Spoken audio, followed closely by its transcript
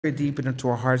deep into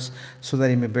our hearts so that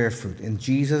it may bear fruit. In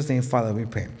Jesus' name, Father, we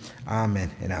pray.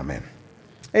 Amen and amen.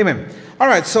 Amen. All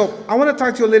right, so I want to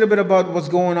talk to you a little bit about what's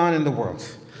going on in the world.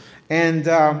 And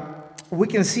we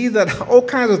can see that all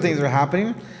kinds of things are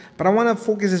happening, but I want to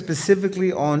focus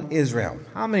specifically on Israel.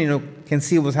 How many can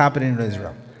see what's happening in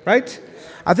Israel, right?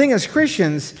 I think as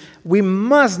Christians, we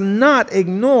must not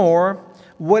ignore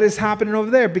what is happening over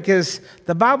there, because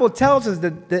the Bible tells us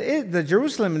that the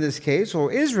Jerusalem in this case,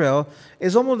 or Israel,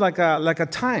 is almost like a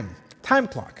time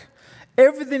clock.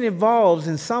 Everything evolves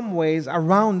in some ways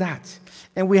around that.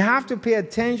 And we have to pay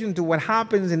attention to what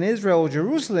happens in Israel or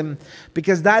Jerusalem,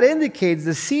 because that indicates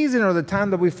the season or the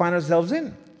time that we find ourselves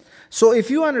in. So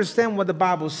if you understand what the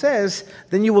Bible says,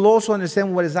 then you will also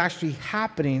understand what is actually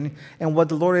happening and what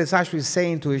the Lord is actually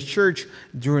saying to His church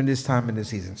during this time in this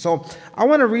season. So I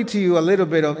want to read to you a little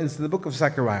bit into the book of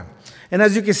Zechariah. And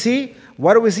as you can see,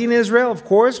 what do we see in Israel? Of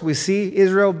course, we see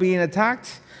Israel being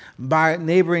attacked by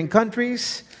neighboring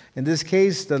countries. In this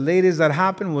case, the latest that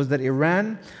happened was that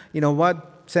Iran,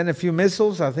 sent a few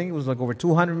missiles. I think it was like over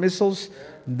 200 missiles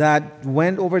that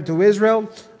went over to Israel.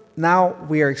 Now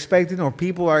we are expecting, or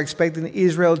people are expecting,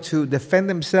 Israel to defend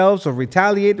themselves or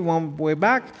retaliate one way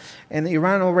back. And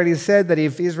Iran already said that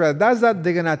if Israel does that,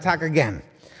 they're going to attack again.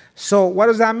 So what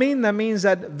does that mean? That means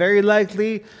that very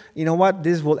likely,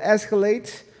 this will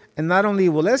escalate. And not only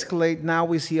will escalate, now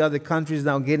we see other countries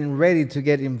now getting ready to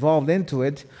get involved into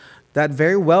it. That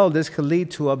very well, this could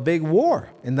lead to a big war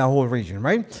in the whole region,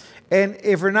 right? And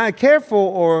if we're not careful,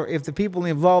 or if the people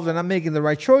involved are not making the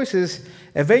right choices,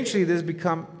 eventually this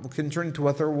can turn into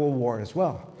a third world war as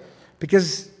well.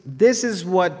 Because this is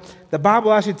what the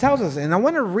Bible actually tells us. And I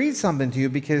want to read something to you,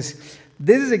 because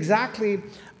this is exactly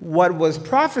what was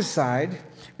prophesied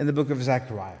in the book of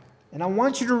Zechariah. And I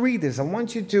want you to read this. I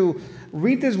want you to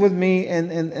read this with me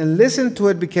and listen to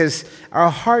it, because our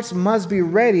hearts must be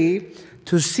ready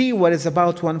to see what is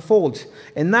about to unfold.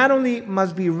 And not only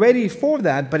must be ready for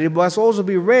that, but it must also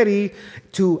be ready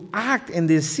to act in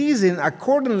this season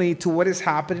accordingly to what is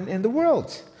happening in the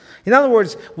world. In other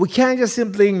words, we can't just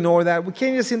simply ignore that. We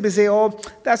can't just simply say, oh,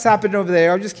 that's happening over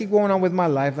there. I'll just keep going on with my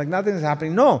life like nothing's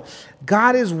happening. No,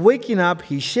 God is waking up.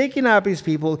 He's shaking up His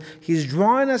people. He's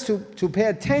drawing us to pay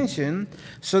attention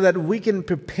so that we can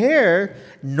prepare,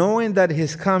 knowing that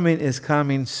His coming is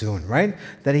coming soon, right?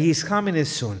 That His coming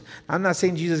is soon. I'm not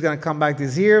saying Jesus is going to come back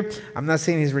this year. I'm not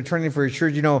saying He's returning for His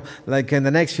church, like in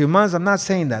the next few months. I'm not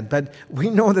saying that. But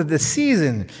we know that the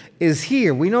season is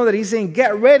here. We know that He's saying,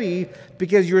 get ready,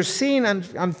 because you're seeing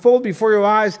unfold before your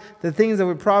eyes the things that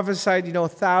were prophesied,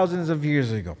 thousands of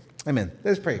years ago. Amen.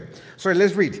 Let's pray.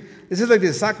 Let's read. This is like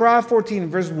this. Zechariah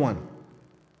 14, verse 1.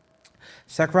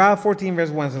 Zechariah 14, verse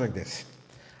 1 is like this.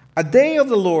 A day of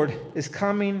the Lord is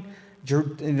coming,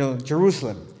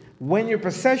 Jerusalem, when your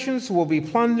possessions will be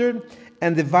plundered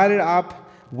and divided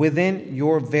up within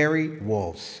your very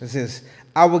walls. It says,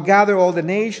 I will gather all the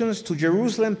nations to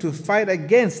Jerusalem to fight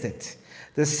against it.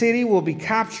 The city will be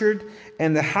captured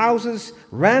and the houses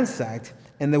ransacked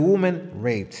and the woman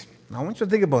raped. Now, I want you to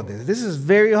think about this. This is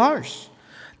very harsh.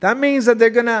 That means that they're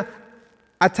going to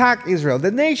attack Israel.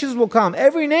 The nations will come.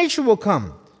 Every nation will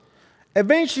come.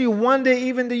 Eventually, one day,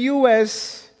 even the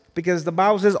U.S., because the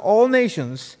Bible says all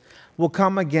nations will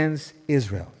come against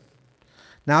Israel.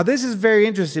 Now, this is very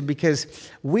interesting, because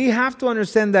we have to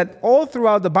understand that all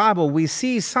throughout the Bible, we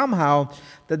see somehow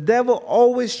the devil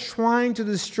always trying to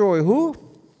destroy who?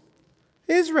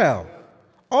 Israel.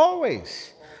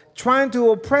 Always. Trying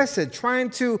to oppress it,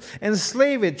 trying to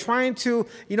enslave it, trying to,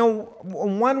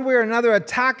 one way or another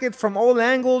attack it from all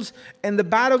angles. And the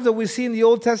battles that we see in the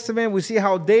Old Testament, we see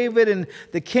how David and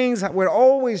the kings were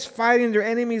always fighting their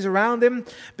enemies around them,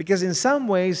 because in some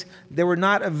ways they were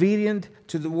not obedient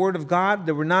to the word of God.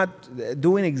 They were not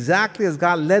doing exactly as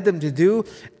God led them to do.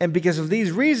 And because of these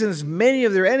reasons, many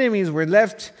of their enemies were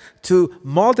left to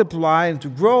multiply and to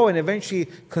grow and eventually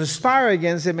conspire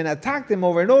against them and attack them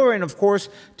over and over. And of course,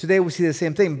 today we see the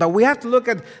same thing. But we have to look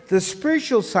at the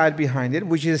spiritual side behind it,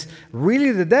 which is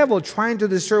really the devil trying to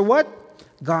destroy what?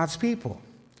 God's people.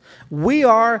 We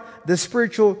are the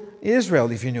spiritual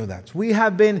Israel, if you knew that. We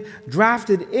have been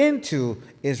drafted into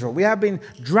Israel. We have been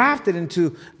drafted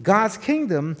into God's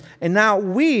kingdom. And now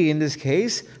we, in this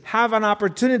case, have an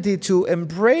opportunity to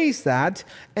embrace that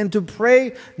and to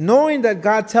pray, knowing that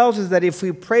God tells us that if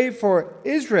we pray for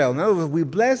Israel, in other words, we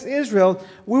bless Israel,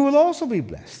 we will also be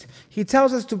blessed. He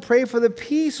tells us to pray for the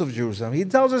peace of Jerusalem. He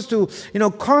tells us to,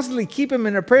 constantly keep them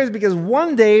in our prayers, because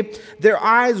one day their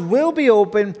eyes will be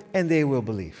open and they will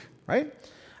believe, right?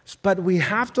 But we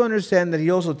have to understand that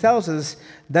He also tells us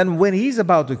that when He's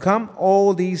about to come,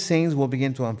 all these things will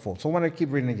begin to unfold. So I want to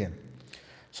keep reading again.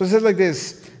 So it says like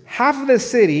this, half of the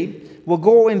city will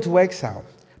go into exile,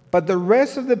 but the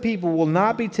rest of the people will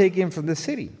not be taken from the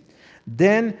city.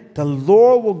 Then the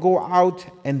Lord will go out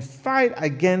and fight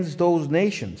against those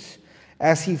nations,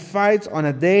 as he fights on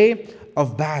a day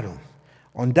of battle.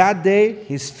 On that day,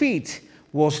 his feet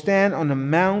will stand on the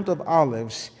Mount of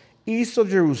Olives, east of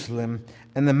Jerusalem,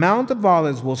 and the Mount of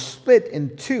Olives will split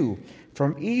in two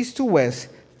from east to west,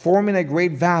 forming a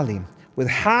great valley, with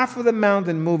half of the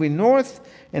mountain moving north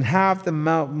and half the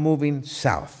mountain moving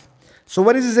south. So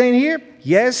what is he saying here?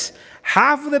 Yes,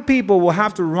 half of the people will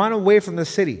have to run away from the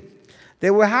city.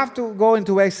 They will have to go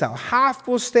into exile. Half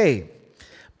will stay.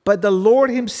 But the Lord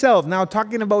himself, now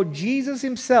talking about Jesus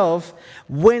himself,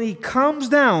 when he comes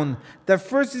down, the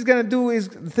first he's going to do is,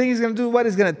 the thing he's going to do, what?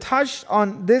 He's going to touch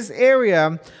on this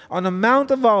area, on the Mount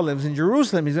of Olives in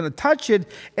Jerusalem. He's going to touch it,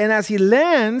 and as he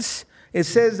lands, it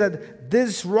says that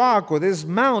this rock or this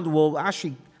mount will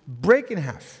actually break in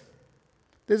half.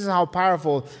 This is how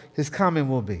powerful his coming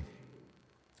will be.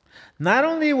 Not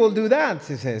only will do that,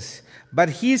 it says, but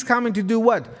he's coming to do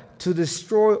what? To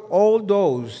destroy all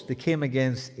those that came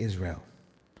against Israel.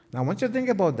 Now, I want you to think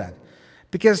about that.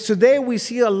 Because today we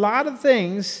see a lot of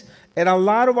things and a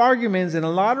lot of arguments and a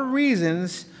lot of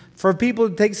reasons for people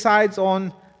to take sides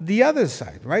on the other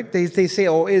side, right? They say,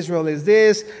 oh, Israel is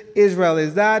this, Israel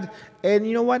is that. And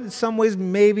you know what? In some ways,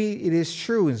 maybe it is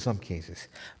true in some cases.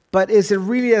 But is it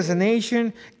really as a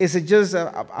nation? Is it just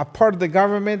a part of the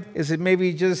government? Is it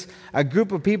maybe just a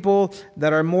group of people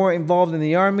that are more involved in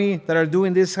the army that are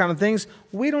doing these kind of things?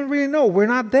 We don't really know. We're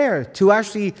not there to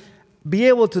actually be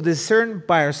able to discern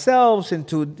by ourselves and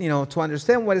to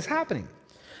understand what is happening.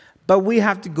 But we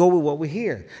have to go with what we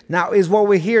hear. Now, is what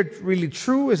we hear really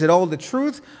true? Is it all the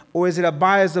truth? Or is it a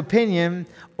biased opinion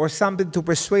or something to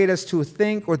persuade us to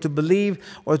think or to believe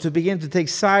or to begin to take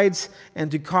sides and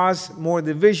to cause more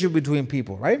division between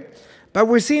people, right? But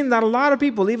we're seeing that a lot of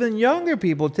people, even younger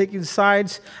people, taking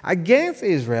sides against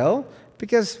Israel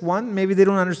because, one, maybe they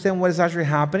don't understand what is actually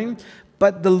happening.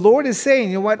 But the Lord is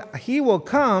saying, you know what? He will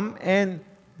come and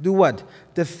do what?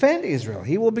 Defend Israel.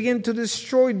 He will begin to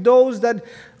destroy those that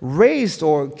raised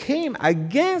or came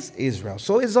against Israel.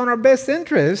 So it's on our best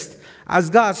interest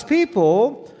as God's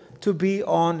people to be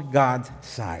on God's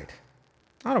side.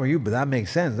 I don't know about you, but that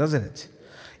makes sense, doesn't it?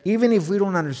 Even if we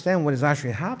don't understand what is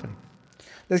actually happening.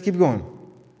 Let's keep going.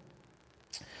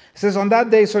 It says on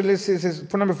that day, it says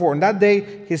for number 4, on that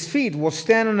day his feet will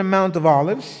stand on the Mount of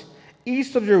Olives,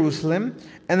 east of Jerusalem,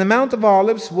 and the Mount of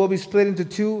Olives will be split into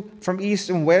two from east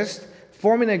and west,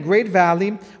 forming a great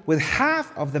valley with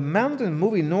half of the mountain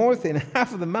moving north and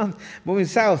half of the mountain moving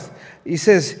south. He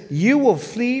says, you will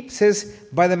flee, says,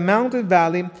 by the mountain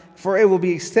valley, for it will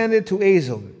be extended to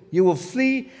Azel. You will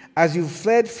flee as you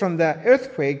fled from the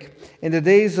earthquake in the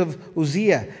days of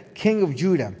Uzziah, king of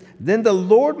Judah. Then the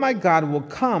Lord my God will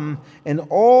come, and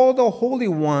all the holy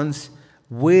ones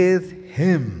with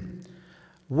him.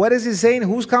 What is he saying?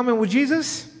 Who's coming with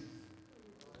Jesus?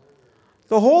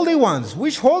 The holy ones.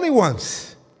 Which holy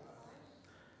ones?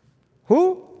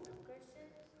 Who?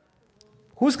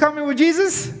 Who's coming with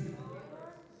Jesus?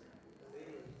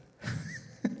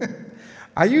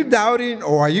 Are you doubting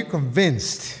or are you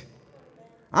convinced?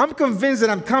 I'm convinced that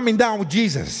I'm coming down with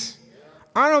Jesus.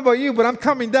 I don't know about you, but I'm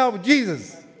coming down with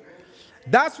Jesus.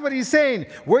 That's what he's saying.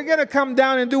 We're going to come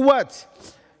down and do what?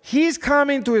 He's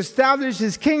coming to establish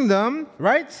his kingdom,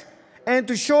 right? And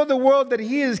to show the world that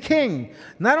he is king.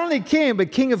 Not only king,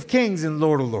 but King of kings and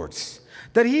Lord of lords.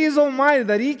 That he is almighty,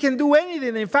 that he can do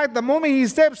anything. In fact, the moment he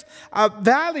steps, a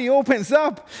valley opens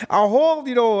up. A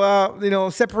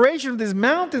whole, separation of these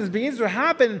mountains begins to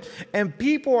happen. And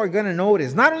people are going to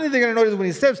notice. Not only they're going to notice when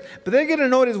he steps, but they're going to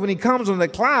notice when he comes on the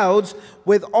clouds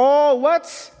with all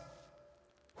what?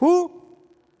 Who?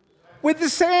 With the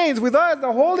saints, with us,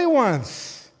 the holy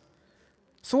ones.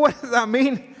 So what does that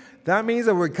mean? That means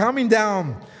that we're coming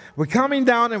down. We're coming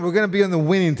down and we're going to be on the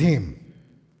winning team.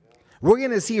 We're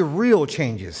going to see real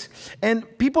changes. And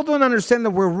people don't understand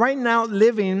that we're right now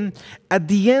living at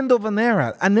the end of an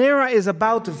era. An era is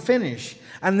about to finish.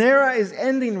 An era is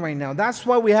ending right now. That's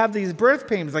why we have these birth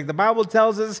pains. Like the Bible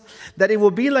tells us that it will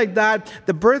be like that.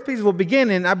 The birth pains will begin.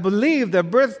 And I believe the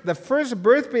first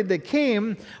birth pain that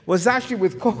came was actually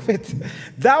with COVID.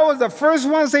 That was the first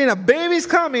one saying a baby's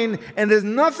coming and there's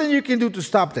nothing you can do to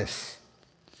stop this.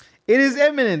 It is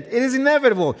imminent. It is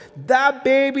inevitable. That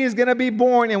baby is going to be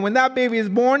born. And when that baby is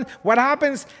born, what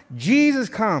happens? Jesus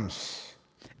comes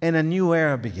and a new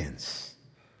era begins.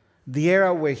 The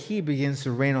era where he begins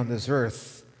to reign on this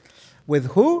earth.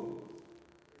 With who?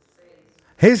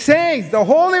 His saints, the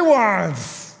holy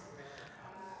ones.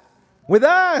 With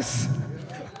us.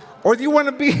 Or do you want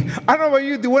to be, I don't know about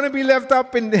you, do you want to be left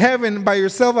up in heaven by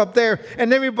yourself up there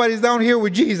and everybody's down here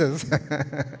with Jesus?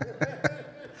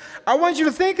 I want you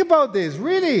to think about this,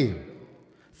 really.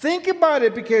 Think about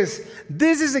it, because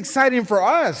this is exciting for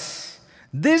us.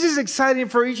 This is exciting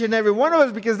for each and every one of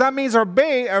us, because that means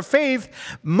our faith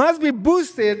must be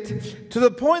boosted to the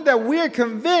point that we are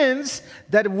convinced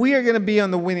that we are going to be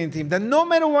on the winning team. That no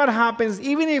matter what happens,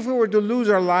 even if we were to lose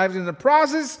our lives in the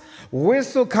process, we're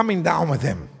still coming down with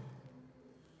Him.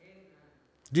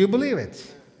 Do you believe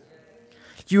it?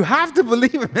 You have to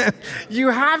believe it, man. You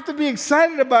have to be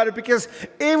excited about it, because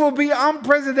it will be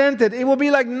unprecedented. It will be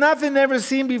like nothing ever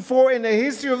seen before in the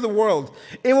history of the world.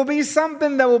 It will be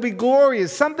something that will be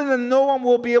glorious, something that no one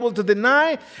will be able to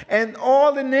deny, and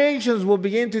all the nations will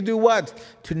begin to do what?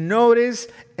 To notice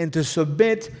and to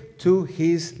submit to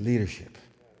His leadership.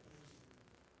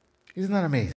 Isn't that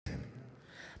amazing?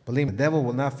 Believe me, the devil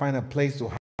will not find a place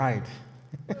to hide.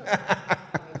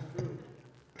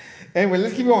 Anyway,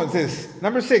 let's keep going. It says,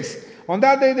 number 6, on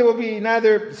that day there will be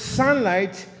neither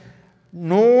sunlight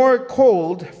nor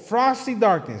cold, frosty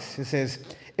darkness. It says,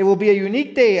 it will be a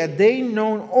unique day, a day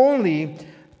known only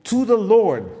to the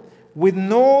Lord, with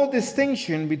no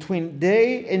distinction between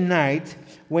day and night.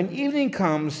 When evening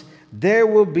comes, there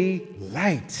will be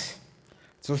light.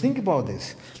 So think about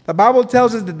this. The Bible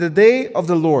tells us that the day of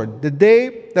the Lord, the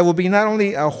day that will be not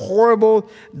only a horrible,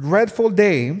 dreadful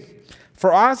day,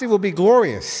 for us it will be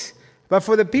glorious. But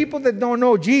for the people that don't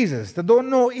know Jesus, that don't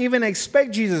know, even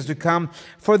expect Jesus to come,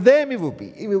 for them it will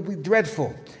be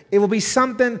dreadful. It will be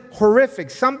something horrific,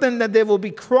 something that they will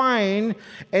be crying,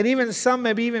 and even some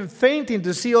maybe even fainting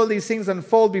to see all these things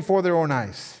unfold before their own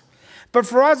eyes. But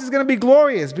for us, it's going to be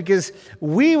glorious, because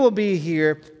we will be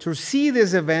here to see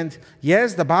this event.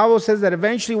 Yes, the Bible says that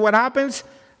eventually what happens?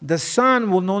 The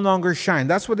sun will no longer shine.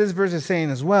 That's what this verse is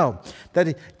saying as well.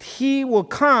 That He will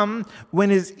come when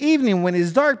it's evening, when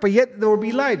it's dark, but yet there will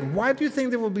be light. Why do you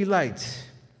think there will be light?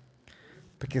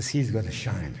 Because He's going to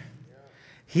shine.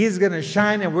 He's going to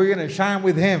shine, and we're going to shine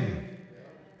with Him.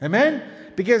 Amen?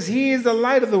 Because He is the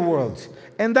light of the world.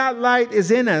 And that light is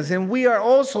in us. And we are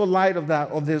also light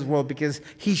of this world, because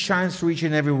He shines through each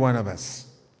and every one of us.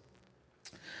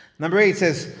 Number 8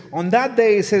 says, on that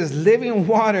day, it says, living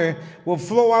water will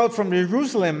flow out from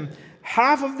Jerusalem,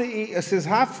 half of it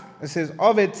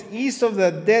east of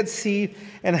the Dead Sea,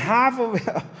 and half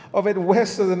of it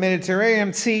west of the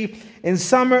Mediterranean Sea, in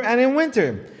summer and in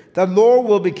winter. The Lord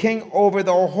will be king over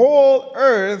the whole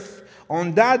earth.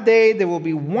 On that day, there will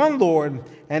be one Lord,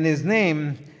 and His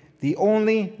name, the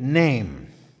only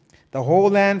name. The whole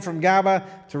land from Gaba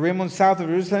to Rimmon, south of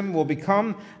Jerusalem, will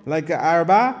become like the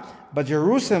Arabah, but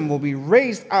Jerusalem will be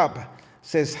raised up,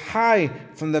 says, high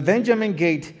from the Benjamin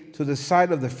gate to the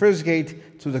side of the first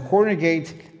gate to the corner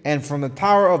gate, and from the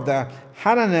tower of the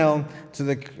Hananel to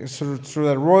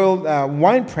the royal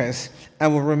winepress,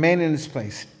 and will remain in its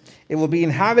place. It will be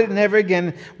inhabited, never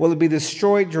again will it be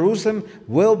destroyed. Jerusalem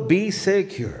will be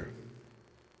secure.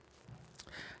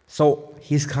 So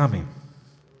He's coming.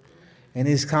 And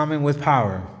He's coming with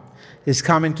power. He's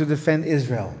coming to defend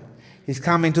Israel. He's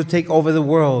coming to take over the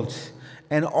world.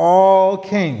 And all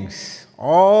kings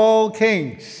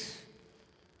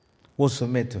will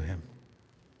submit to Him.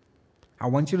 I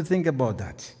want you to think about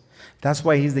that. That's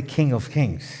why He's the King of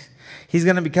Kings. He's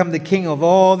going to become the King of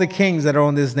all the kings that are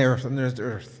on this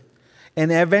earth.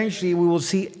 And eventually we will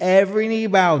see every knee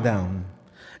bow down,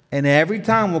 and every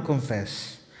tongue will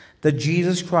confess that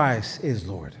Jesus Christ is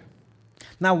Lord.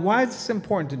 Now, why is this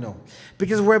important to know?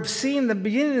 Because we're seeing the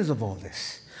beginnings of all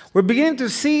this. We're beginning to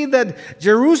see that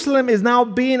Jerusalem is now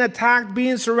being attacked,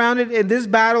 being surrounded, and this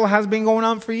battle has been going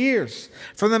on for years.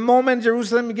 From the moment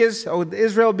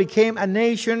Israel became a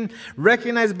nation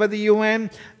recognized by the UN,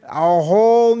 a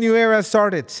whole new era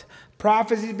started.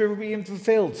 Prophecies were being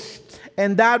fulfilled.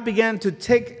 And that began to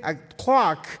tick a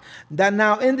clock that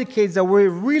now indicates that we're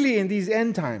really in these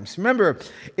end times. Remember,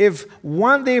 if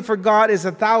one day for God is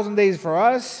 1,000 days for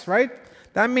us, right?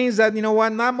 That means that, you know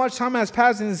what, not much time has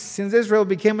passed since Israel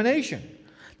became a nation.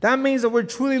 That means that we're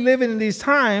truly living in these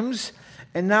times,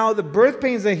 and now the birth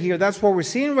pains are here. That's what we're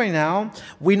seeing right now.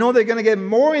 We know they're going to get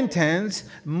more intense,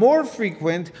 more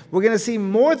frequent. We're going to see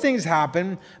more things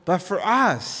happen. But for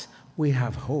us, we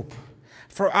have hope.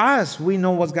 For us, we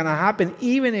know what's going to happen,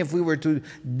 even if we were to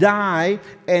die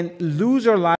and lose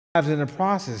our lives in the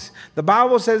process. The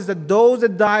Bible says that those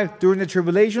that die during the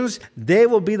tribulations, they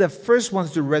will be the first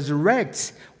ones to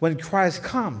resurrect when Christ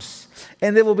comes.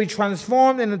 And they will be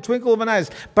transformed in the twinkle of an eye.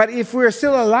 But if we're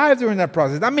still alive during that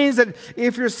process, that means that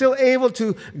if you're still able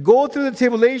to go through the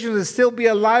tribulations and still be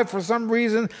alive for some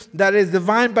reason that is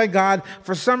divine by God,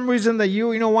 for some reason that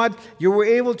you know what, you were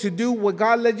able to do what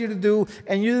God led you to do,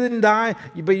 and you didn't die,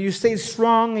 but you stayed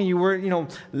strong, and you were,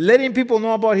 letting people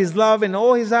know about His love and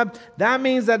all His love, that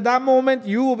means that that moment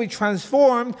you will be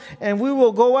transformed, and we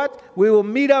will go what? We will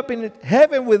meet up in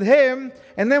heaven with Him,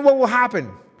 and then what will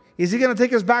happen? Is He going to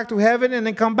take us back to heaven and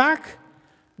then come back?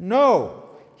 No.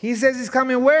 He says He's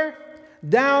coming where?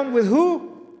 Down with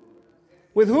who?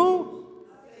 With who?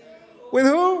 With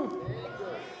who?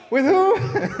 With who?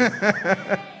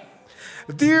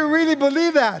 Do you really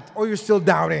believe that? Or you're still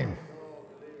doubting?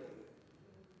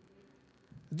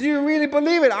 Do you really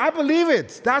believe it? I believe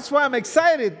it. That's why I'm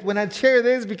excited when I share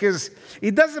this, because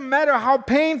it doesn't matter how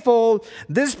painful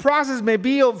this process may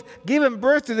be of giving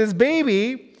birth to this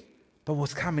baby, but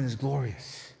what's coming is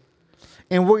glorious.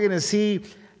 And we're going to see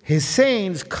His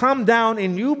saints come down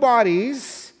in new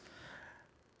bodies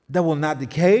that will not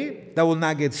decay, that will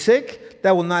not get sick,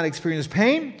 that will not experience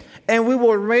pain. And we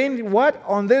will reign what?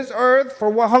 On this earth for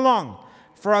what? How long?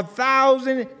 For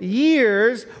 1,000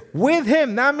 years with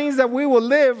Him. That means that we will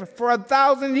live for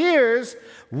 1,000 years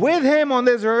with Him on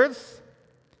this earth,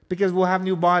 because we'll have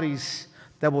new bodies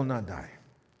that will not die.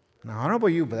 Now, I don't know about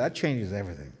you, but that changes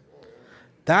everything.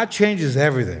 That changes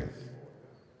everything.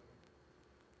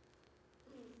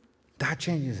 That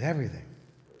changes everything.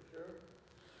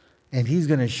 And He's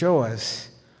going to show us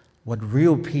what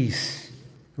real peace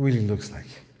really looks like.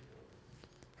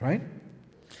 Right?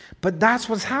 But that's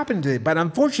what's happened today. But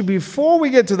unfortunately, before we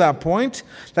get to that point,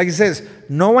 like it says,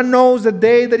 no one knows the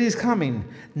day that He's coming.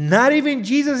 Not even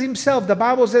Jesus Himself. The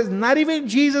Bible says not even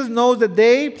Jesus knows the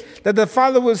day that the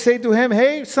Father will say to Him,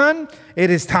 hey, son,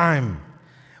 it is time.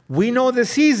 We know the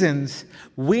seasons,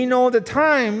 we know the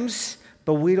times,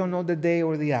 but we don't know the day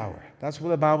or the hour. That's what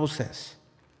the Bible says.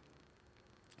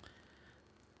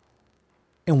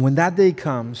 And when that day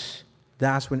comes,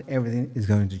 that's when everything is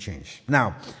going to change.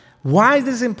 Now, why is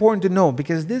this important to know?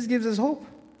 Because this gives us hope.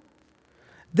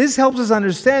 This helps us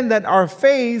understand that our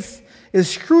faith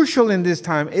is crucial in this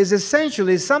time, is essential,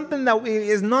 is something that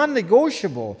is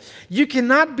non-negotiable. You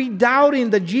cannot be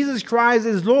doubting that Jesus Christ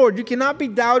is Lord. You cannot be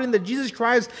doubting that Jesus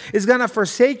Christ is going to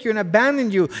forsake you and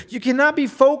abandon you. You cannot be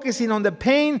focusing on the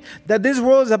pain that this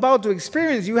world is about to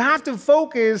experience. You have to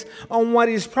focus on what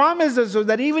He's promised us, so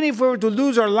that even if we were to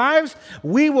lose our lives,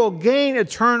 we will gain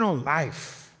eternal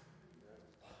life.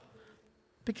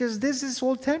 Because this is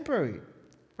all temporary.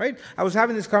 Right? I was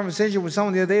having this conversation with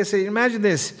someone the other day. I said, imagine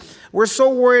this. We're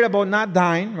so worried about not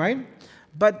dying, right?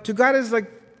 But to God, it's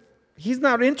like He's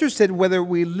not interested whether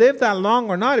we live that long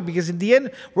or not, because in the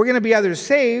end, we're going to be either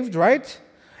saved, right?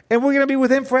 And we're going to be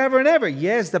with Him forever and ever.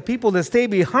 Yes, the people that stay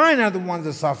behind are the ones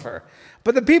that suffer.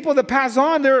 But the people that pass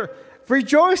on, they're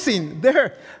rejoicing.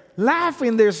 They're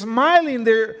laughing. They're smiling.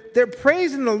 They're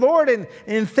praising the Lord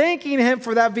and thanking Him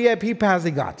for that VIP pass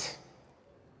they got.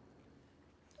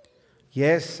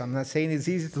 Yes, I'm not saying it's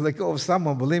easy to let go of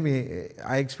someone. Believe me,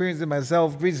 I experienced it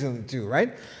myself recently too,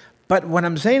 right? But what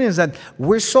I'm saying is that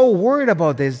we're so worried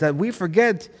about this that we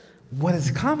forget what is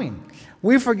coming.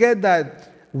 We forget that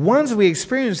once we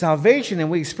experience salvation and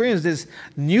we experience this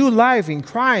new life in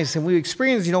Christ, and we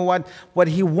experience, what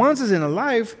He wants us in a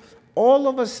life, all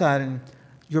of a sudden,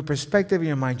 your perspective and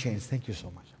your mind change. Thank you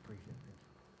so much.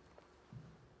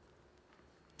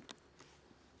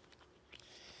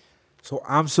 So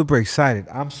I'm super excited.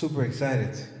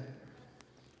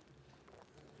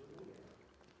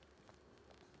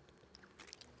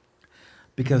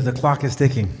 Because the clock is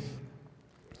ticking.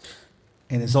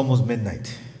 And it's almost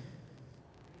midnight.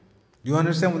 You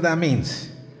understand what that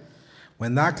means?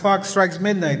 When that clock strikes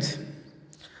midnight,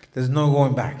 there's no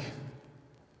going back.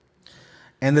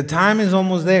 And the time is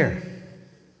almost there.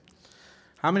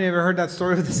 How many ever heard that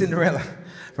story of the Cinderella?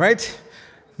 Right?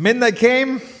 Midnight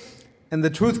came. And the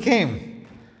truth came.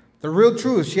 The real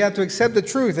truth. She had to accept the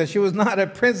truth that she was not a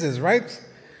princess, right?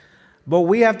 But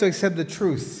we have to accept the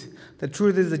truth. The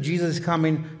truth is that Jesus is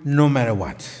coming no matter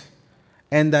what.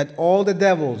 And that all the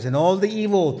devils and all the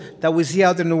evil that we see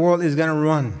out there in the world is going to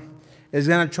run. Is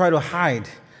going to try to hide.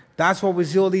 That's why we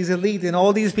see all these elite and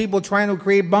all these people trying to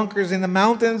create bunkers in the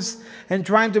mountains and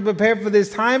trying to prepare for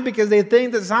this time, because they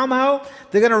think that somehow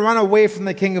they're going to run away from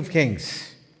the King of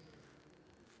Kings.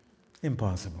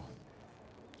 Impossible.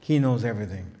 He knows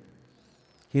everything.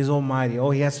 He's almighty.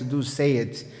 All He has to do is say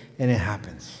it, and it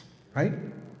happens. Right?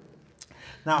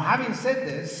 Now, having said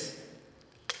this,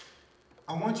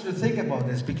 I want you to think about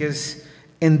this, because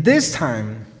in this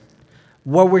time,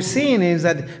 what we're seeing is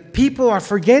that people are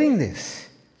forgetting this.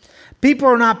 People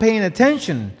are not paying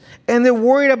attention. And they're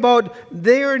worried about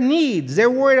their needs. They're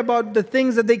worried about the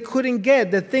things that they couldn't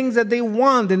get, the things that they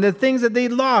want, and the things that they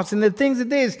lost, and the things that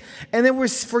this. And then we're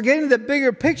forgetting the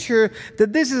bigger picture,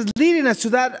 that this is leading us to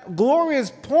that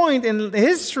glorious point in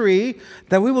history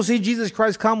that we will see Jesus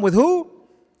Christ come with who?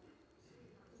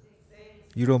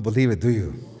 You don't believe it, do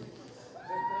you?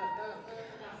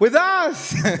 With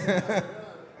us.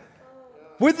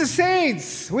 With the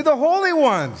saints. With the holy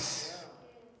ones.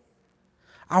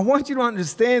 I want you to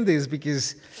understand this,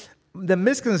 because the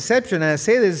misconception, and I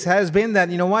say this, has been that,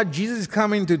 you know what, Jesus is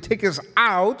coming to take us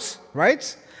out,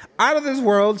 right? Out of this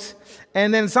world,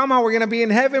 and then somehow we're going to be in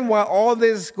heaven while all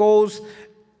this goes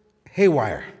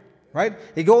haywire, right?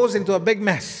 It goes into a big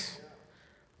mess.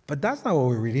 But that's not what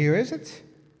we read here, is it?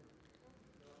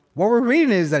 What we're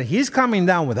reading is that he's coming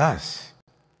down with us.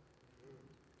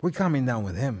 We're coming down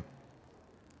with him.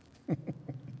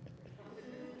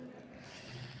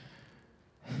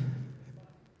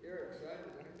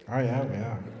 Oh,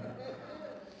 yeah.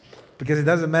 Because it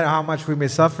doesn't matter how much we may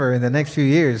suffer in the next few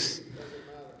years,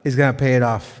 it's going to pay it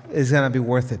off. It's going to be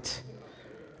worth it.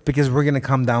 Because we're going to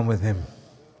come down with him.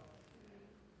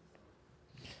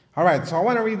 All right, so I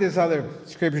want to read this other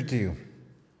scripture to you.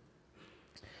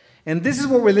 And this is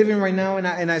what we're living right now,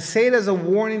 and I say it as a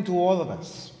warning to all of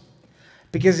us.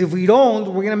 Because if we don't,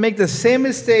 we're going to make the same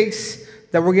mistakes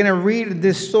that we're going to read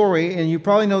this story, and you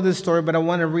probably know this story, but I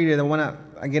want to read it. I want to,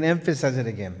 again, emphasize it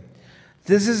again.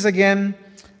 This is, again,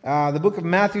 the book of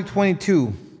Matthew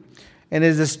 22, and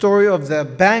it's the story of the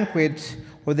banquet,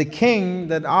 or the king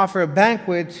that offered a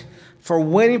banquet for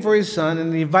waiting for his son,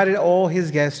 and he invited all his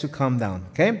guests to come down,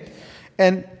 okay?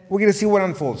 And we're going to see what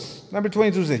unfolds. Number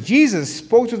 22 says, Jesus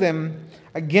spoke to them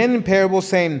again in parable,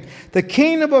 saying, the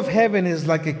kingdom of heaven is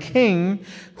like a king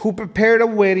who prepared a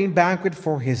wedding banquet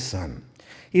for his son.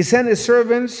 He sent his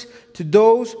servants to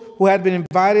those who had been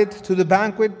invited to the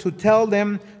banquet to tell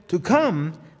them to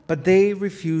come, but they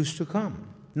refused to come.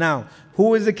 Now,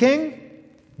 who is the king?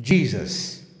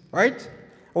 Jesus, right?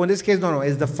 Oh, in this case, no,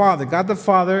 it's the Father. God the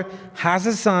Father has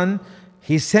a son.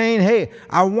 He's saying, hey,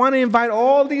 I want to invite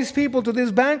all these people to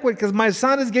this banquet because my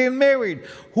son is getting married.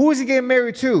 Who is he getting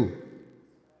married to?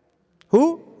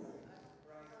 Who?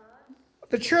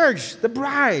 The church, the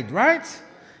bride, right?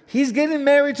 He's getting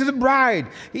married to the bride.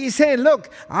 He's saying, look,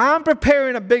 I'm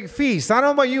preparing a big feast. I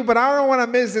don't know about you, but I don't want to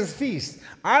miss this feast.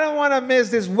 I don't want to miss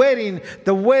this wedding,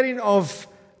 the wedding of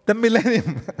the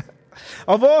millennium,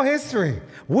 of all history.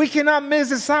 We cannot miss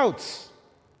this out.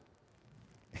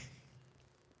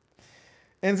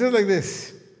 And it says like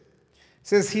this. It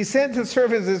says, he sent his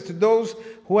servants to those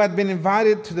who had been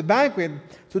invited to the banquet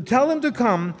to tell them to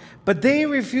come, but they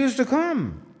refused to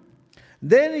come.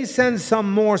 Then he sent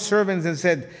some more servants and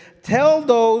said, tell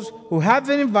those who have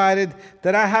been invited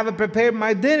that I have prepared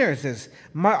my dinner. It says,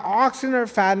 my oxen are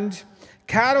fattened,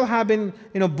 cattle have been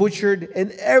butchered,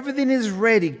 and everything is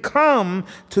ready. Come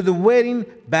to the wedding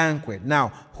banquet. Now,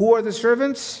 who are the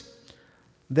servants?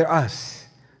 They're us,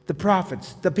 the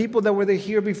prophets, the people that were there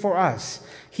here before us.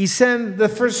 He sent the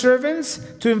first servants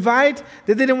to invite.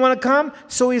 They didn't want to come,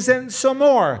 so he sent some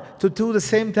more to do the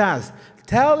same task.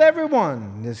 Tell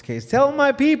everyone, in this case, tell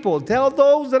my people, tell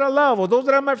those that I love, or those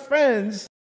that are my friends.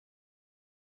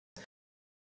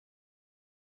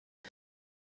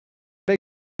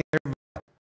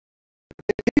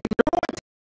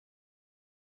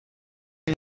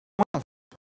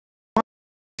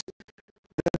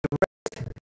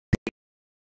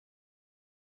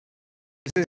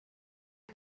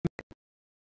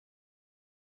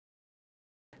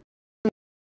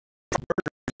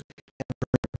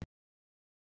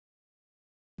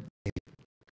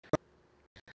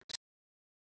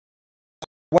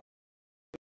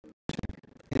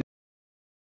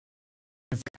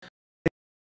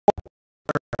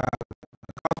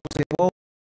 Well,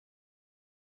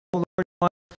 Lord,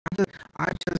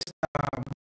 I just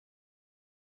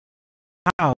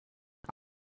how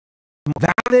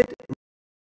valid,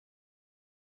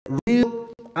 real,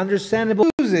 understandable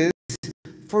excuses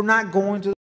for not going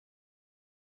to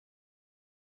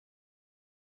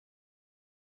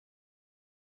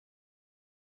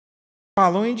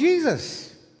following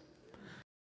Jesus.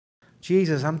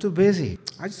 Jesus, I'm too busy.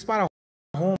 I just bought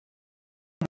a home.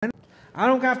 I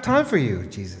don't have time for you,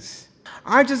 Jesus.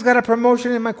 I just got a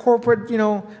promotion in my corporate,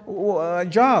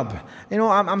 job.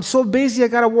 I'm so busy. I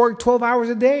got to work 12 hours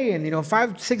a day and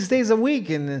 5-6 days a week,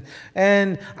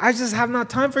 and I just have not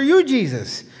time for you,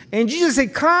 Jesus. And Jesus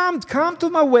said, "Come to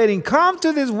my wedding. Come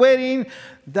to this wedding,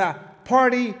 the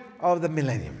party of the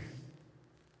millennium."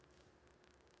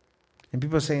 And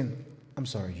people are saying, "I'm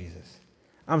sorry, Jesus.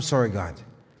 I'm sorry, God.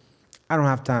 I don't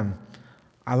have time.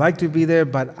 I like to be there,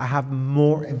 but I have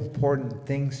more important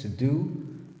things to do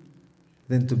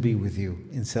than to be with you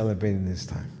in celebrating this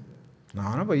time. Now, I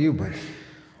don't know about you, but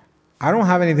I don't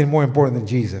have anything more important than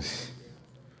Jesus.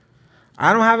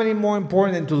 I don't have any more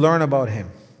important than to learn about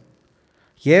him.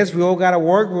 Yes, we all got to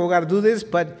work, we all got to do this,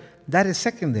 but that is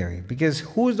secondary, because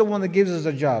who's the one that gives us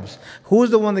the jobs? Who's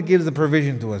the one that gives the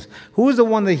provision to us? Who's the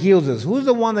one that heals us? Who's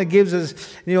the one that gives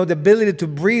us, the ability to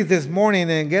breathe this morning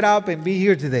and get up and be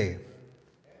here today?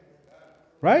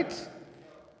 Right?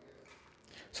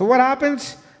 So what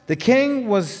happens? The king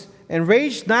was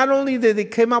enraged. Not only did they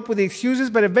come up with the excuses,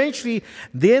 but eventually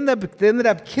they ended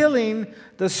up killing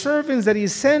the servants that he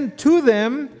sent to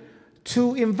them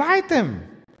to invite them.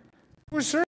 They were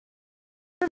servants.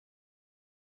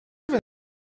 People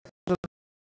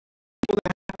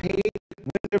that had paid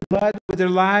with their blood, with their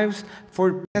lives,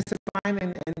 for testifying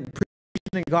and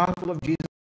preaching the gospel of Jesus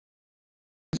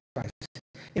Christ.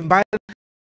 Invited them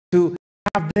to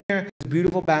have their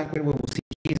beautiful banquet where we'll see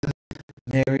Jesus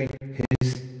marry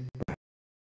his bride.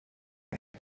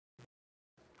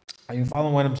 Are you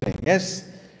following what I'm saying? Yes?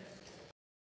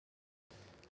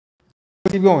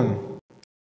 Keep going.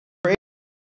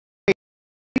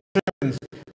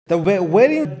 The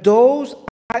wedding, those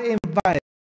are invited,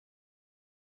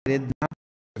 not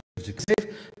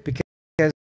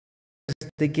because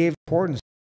they gave importance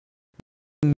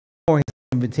to his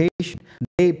invitation.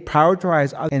 They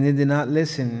prioritized others, and they did not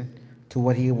listen to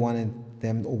what he wanted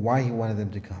them, or why he wanted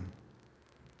them to come.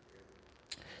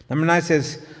 Number 9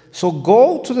 says, so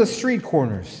go to the street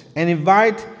corners and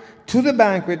invite to the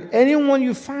banquet anyone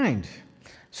you find.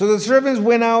 So the servants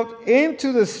went out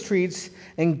into the streets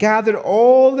and gathered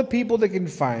all the people they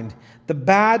could find, the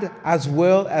bad as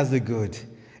well as the good.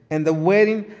 And the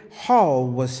wedding hall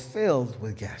was filled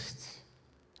with guests.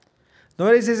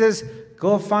 Notice it says,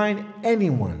 go find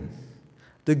anyone,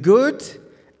 the good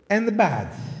and the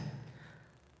bad.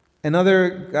 In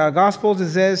other Gospels,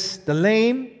 it says the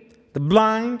lame, the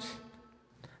blind,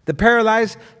 the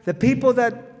paralyzed, the people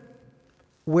that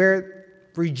were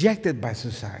rejected by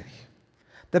society,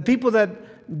 the people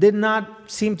that did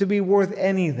not seem to be worth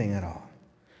anything at all.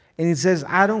 And he says,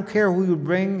 I don't care who you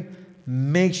bring,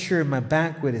 make sure my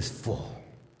banquet is full.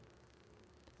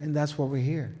 And that's why we're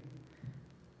here.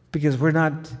 Because we're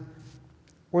not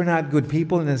good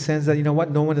people in the sense that, no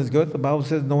one is good. The Bible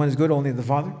says no one is good, only the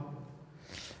Father.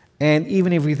 And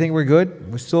even if we think we're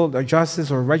good, our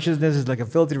justice or righteousness is like a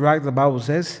filthy rag, the Bible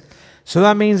says. So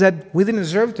that means that we didn't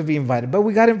deserve to be invited, but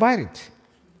we got invited.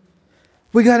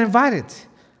 We got invited.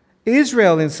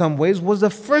 Israel, in some ways, was the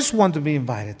first one to be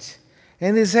invited.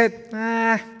 And they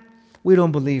said, we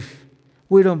don't believe.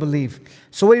 We don't believe.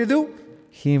 So what did he do?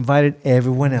 He invited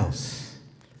everyone else.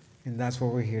 And that's why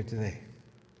we're here today.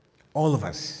 All of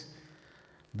us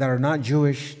that are not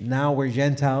Jewish, now we're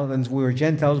Gentiles, and we were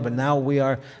Gentiles, but now we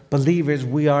are believers.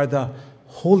 We are the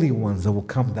holy ones that will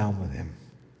come down with him.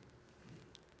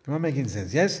 Am I making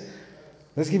sense? Yes?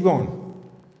 Let's keep going.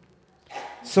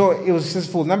 So it was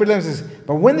successful. Number 11 says,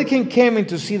 but when the king came in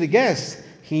to see the guests,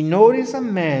 he noticed a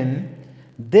man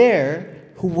there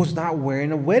who was not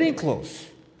wearing a wedding clothes.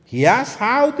 He asked,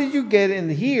 how did you get in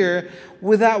here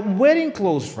without wedding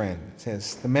clothes, friend? It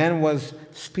says, the man was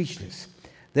speechless.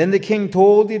 Then the king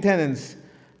told the attendants,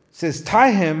 says,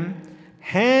 tie him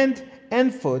hand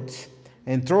and foot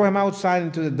and throw him outside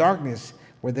into the darkness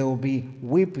where there will be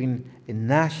weeping and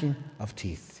gnashing of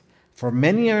teeth. For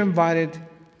many are invited,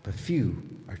 but few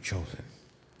are chosen.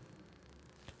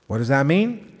 What does that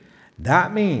mean?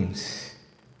 That means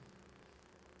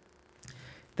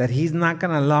that he's not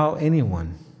going to allow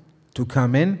anyone to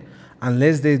come in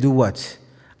unless they do what?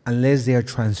 Unless they are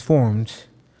transformed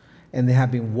and they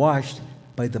have been washed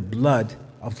by the blood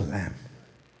of the Lamb.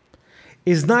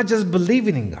 It's not just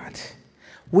believing in God.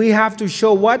 We have to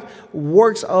show what?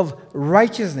 Works of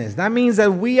righteousness. That means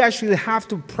that we actually have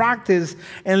to practice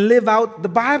and live out the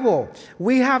Bible.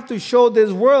 We have to show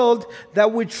this world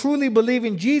that we truly believe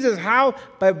in Jesus. How?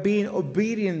 By being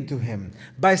obedient to him,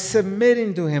 by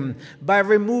submitting to him, by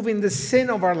removing the sin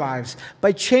of our lives,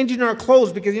 by changing our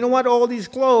clothes. Because you know what? All these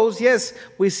clothes, yes,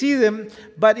 we see them,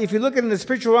 but if you look in the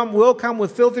spiritual realm, we all come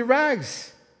with filthy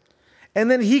rags. And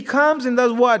then he comes and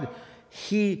does what?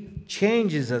 He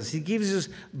changes us. He gives us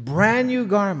brand new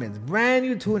garments, brand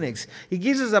new tunics. He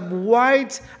gives us a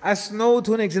white as snow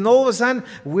tunics. And all of a sudden,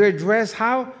 we're dressed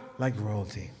how? Like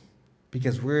royalty.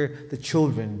 Because we're the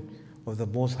children of the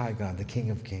Most High God, the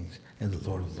King of Kings and the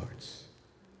Lord of Lords.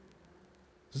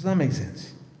 Does that make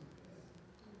sense?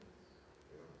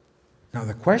 Now,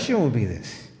 the question will be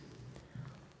this.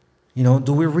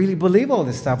 Do we really believe all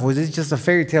this stuff? Or is it just a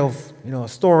fairy tale, a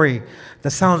story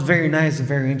that sounds very nice and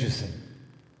very interesting?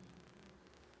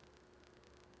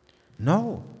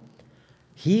 No.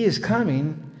 He is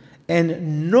coming,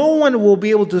 and no one will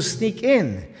be able to sneak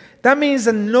in. That means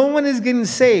that no one is getting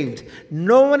saved.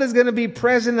 No one is going to be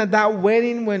present at that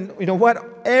wedding when, you know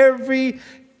what, every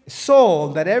soul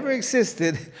that ever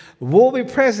existed will be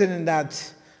present in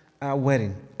that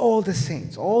wedding. All the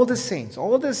saints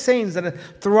that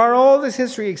throughout all this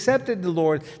history accepted the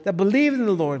Lord, that believed in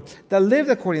the Lord, that lived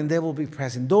according, they will be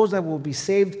present. Those that will be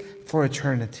saved for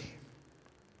eternity.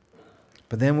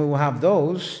 But then we will have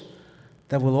those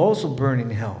that will also burn in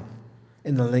hell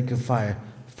in the lake of fire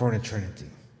for an eternity.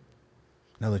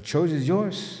 Now the choice is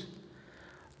yours.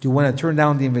 Do you want to turn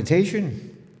down the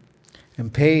invitation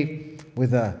and pay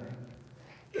with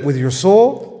your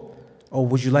soul? Or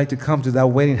would you like to come to that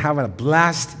wedding, have a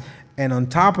blast, and on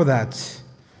top of that,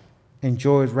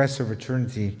 enjoy the rest of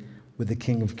eternity with the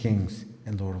King of Kings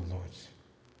and Lord of Lords?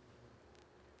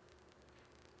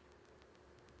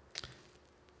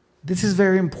 This is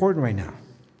very important right now.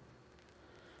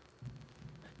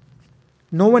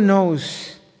 No one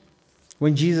knows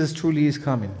when Jesus truly is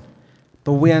coming,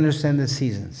 but we understand the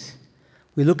seasons.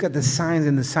 We look at the signs,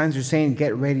 and the signs are saying,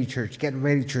 get ready, church, get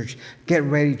ready, church, get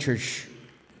ready, church.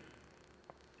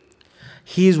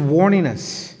 He is warning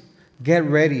us, get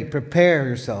ready, prepare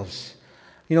yourselves.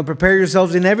 Prepare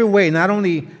yourselves in every way, not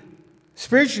only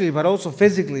spiritually, but also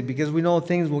physically, because we know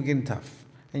things will get tough.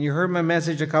 And you heard my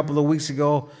message a couple of weeks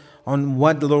ago on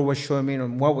what the Lord was showing me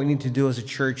and what we need to do as a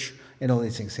church and all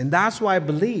these things. And that's why I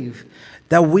believe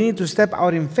that we need to step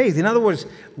out in faith. In other words,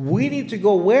 we need to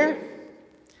go where?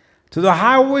 To the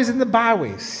highways and the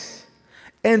byways,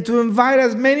 and to invite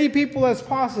as many people as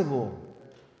possible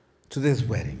to this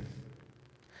wedding.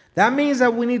 That means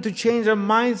that we need to change our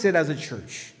mindset as a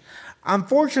church.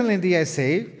 Unfortunately, I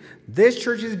say, this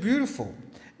church is beautiful,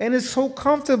 and it's so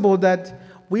comfortable that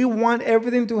we want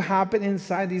everything to happen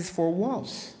inside these four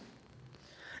walls.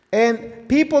 And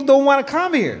people don't want to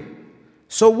come here.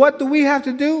 So what do we have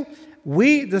to do?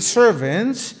 We, the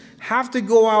servants, have to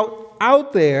go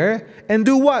out there and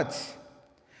do what?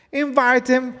 Invite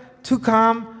them to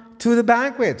come to the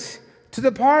banquet, to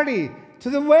the party, to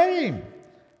the wedding.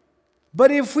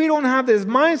 But if we don't have this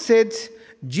mindset,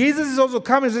 Jesus is also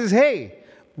coming and says, hey,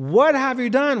 what have you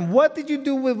done? What did you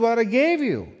do with what I gave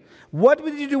you? What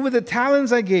did you do with the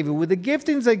talents I gave you, with the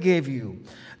giftings I gave you?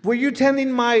 Were you tending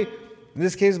in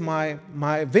this case, my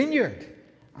vineyard?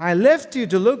 I left you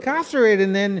to look after it,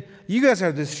 and then you guys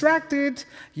are distracted,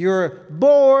 you're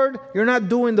bored, you're not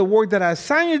doing the work that I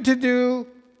assigned you to do.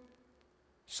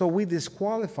 So we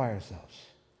disqualify ourselves.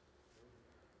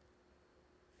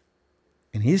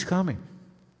 And he's coming.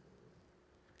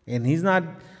 And he's not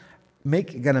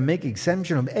going to make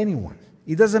exemption of anyone.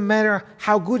 It doesn't matter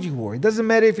how good you were. It doesn't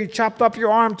matter if you chopped off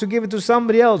your arm to give it to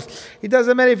somebody else. It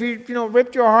doesn't matter if you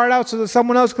ripped your heart out so that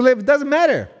someone else could live. It doesn't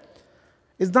matter.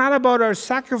 It's not about our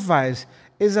sacrifice.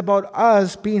 It's about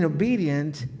us being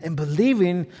obedient and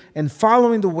believing and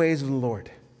following the ways of the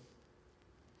Lord.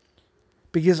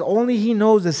 Because only He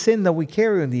knows the sin that we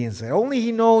carry on the inside. Only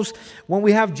He knows when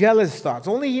we have jealous thoughts.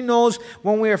 Only He knows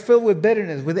when we are filled with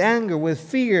bitterness, with anger, with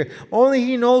fear. Only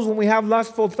He knows when we have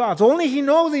lustful thoughts. Only He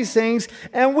knows these things,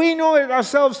 and we know it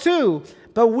ourselves too.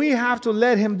 But we have to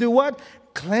let Him do what?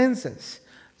 Cleanse us.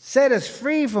 Set us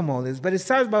free from all this. But it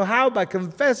starts by how? By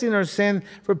confessing our sin,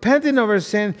 repenting of our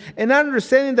sin, and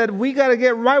understanding that we got to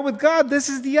get right with God. This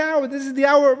is the hour. This is the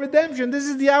hour of redemption. This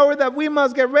is the hour that we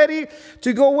must get ready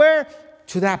to go where?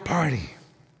 To that party.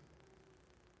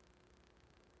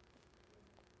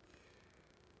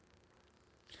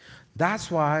 That's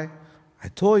why I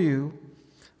told you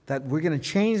that we're going to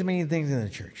change many things in the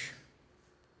church.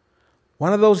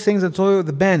 One of those things I told you,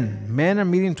 the men are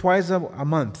meeting twice a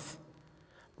month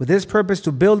with this purpose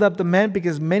to build up the men,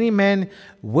 because many men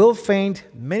will faint,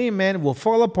 many men will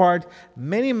fall apart,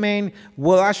 many men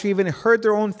will actually even hurt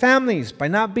their own families by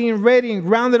not being ready and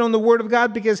grounded on the Word of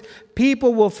God, because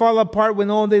people will fall apart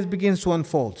when all this begins to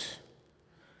unfold.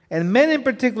 And men in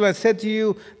particular, I said to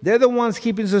you, they're the ones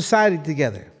keeping society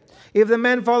together. If the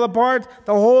men fall apart,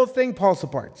 the whole thing falls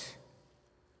apart.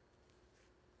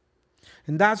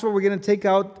 And that's where we're going to take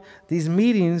out these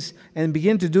meetings and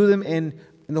begin to do them in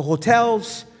the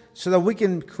hotels, so that we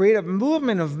can create a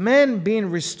movement of men being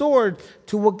restored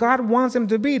to what God wants them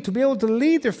to be able to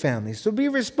lead their families, to be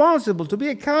responsible, to be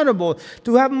accountable,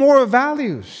 to have moral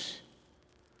values.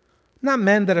 Not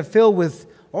men that are filled with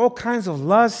all kinds of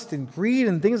lust and greed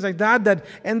and things like that that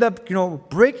end up,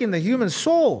 breaking the human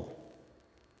soul.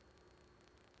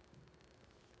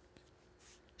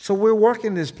 So we're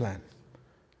working this plan.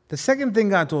 The second thing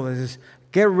God told us is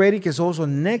get ready, because also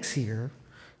next year,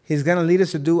 He's going to lead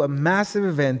us to do a massive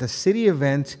event, a city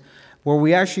event, where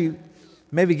we actually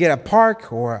maybe get a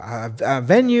park or a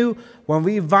venue when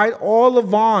we invite all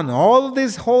of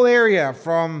this whole area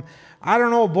from, I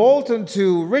don't know, Bolton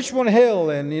to Richmond Hill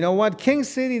and, King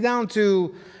City down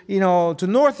to, to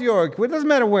North York. It doesn't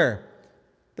matter where.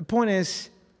 The point is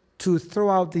to throw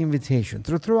out the invitation,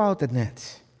 to throw out the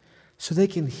net so they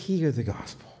can hear the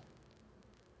gospel.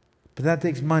 But that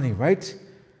takes money, right?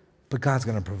 But God's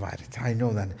going to provide it. I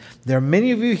know that. There are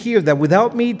many of you here that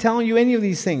without me telling you any of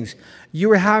these things, you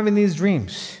were having these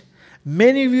dreams.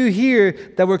 Many of you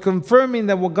here that were confirming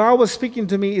that what God was speaking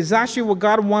to me is actually what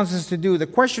God wants us to do. The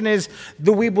question is,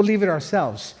 do we believe it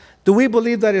ourselves? Do we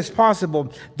believe that it's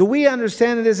possible? Do we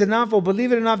understand it is enough or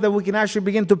believe it enough that we can actually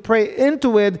begin to pray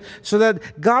into it so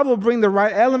that God will bring the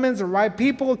right elements, the right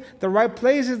people, the right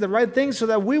places, the right things so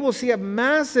that we will see a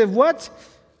massive what?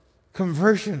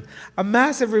 Conversion, a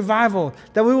massive revival,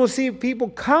 that we will see people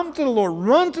come to the Lord,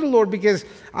 run to the Lord, because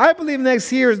I believe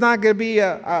next year is not going to be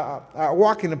a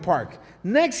walk in the park.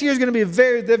 Next year is going to be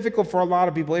very difficult for a lot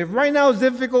of people. If right now is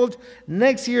difficult,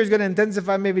 next year is going to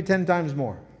intensify maybe 10 times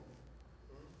more.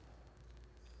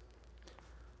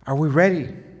 Are we ready?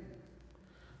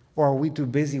 Or are we too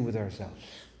busy with ourselves?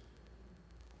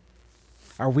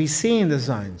 Are we seeing the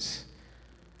signs?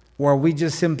 Or are we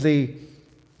just simply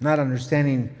not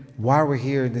understanding why we're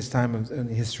here in this time in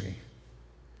history?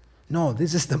 No,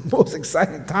 this is the most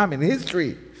exciting time in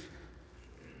history.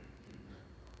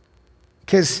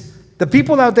 Because the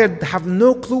people out there have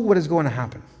no clue what is going to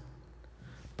happen.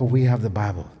 But we have the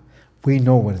Bible. We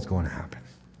know what is going to happen.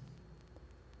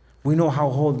 We know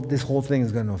how this whole thing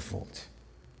is going to unfold.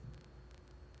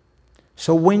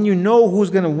 So when you know who's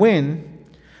going to win,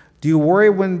 do you worry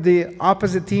when the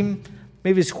opposite team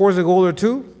maybe scores a goal or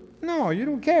two? No, you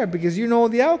don't care because you know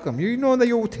the outcome. You know that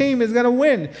your team is going to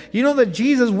win. You know that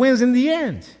Jesus wins in the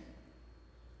end.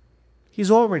 He's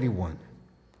already won.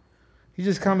 He's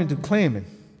just coming to claim it,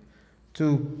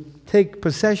 to take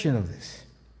possession of this,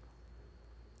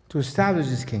 to establish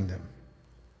His kingdom.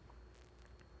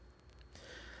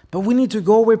 But we need to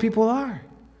go where people are.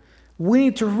 We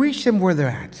need to reach them where they're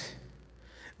at.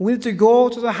 We need to go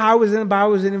to the highways and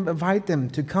byways and invite them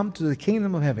to come to the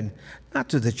kingdom of heaven. Not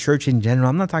to the church in general.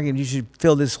 I'm not talking you should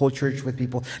fill this whole church with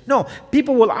people. No,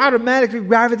 people will automatically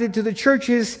gravitate to the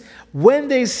churches when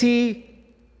they see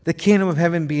the kingdom of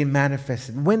heaven being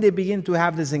manifested, when they begin to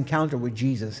have this encounter with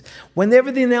Jesus. When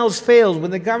everything else fails,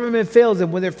 when the government fails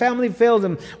them, when their family fails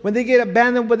them, when they get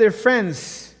abandoned with their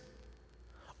friends.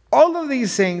 All of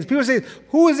these things, people say,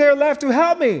 who is there left to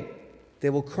help me? They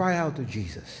will cry out to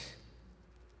Jesus.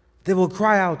 They will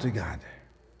cry out to God.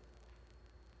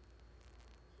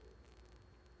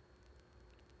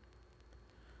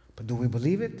 But do we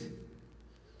believe it?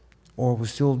 Or we're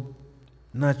still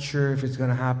not sure if it's going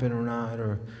to happen or not,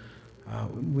 or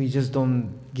we just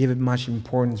don't give it much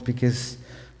importance because,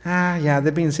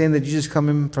 they've been saying that Jesus is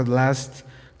coming for the last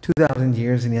 2,000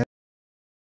 years and He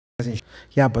hasn't.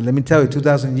 Yeah, but let me tell you,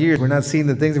 2,000 years, we're not seeing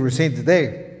the things that we're seeing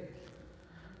today.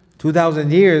 2,000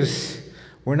 years,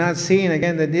 we're not seeing,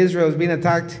 again, that Israel is being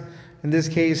attacked, in this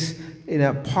case, in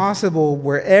a possible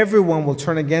where everyone will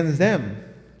turn against them.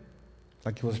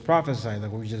 Like it was prophesied,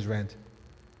 like what we just read.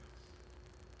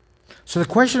 So the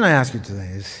question I ask you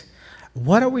today is,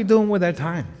 what are we doing with our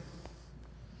time?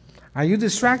 Are you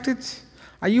distracted?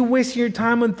 Are you wasting your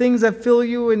time on things that fill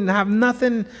you and have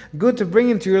nothing good to bring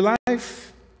into your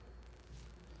life?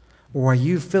 Or are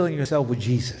you filling yourself with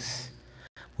Jesus,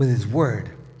 with His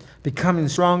Word, becoming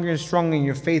stronger and stronger in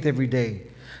your faith every day,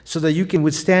 so that you can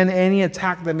withstand any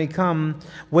attack that may come,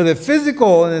 whether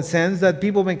physical in a sense that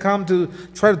people may come to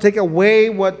try to take away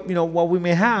what we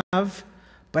may have,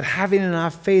 but having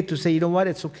enough faith to say, you know what,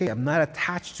 it's okay. I'm not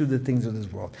attached to the things of this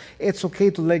world. It's okay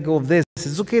to let go of this.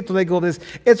 It's okay to let go of this.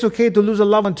 It's okay to lose a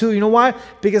loved one too. You know why?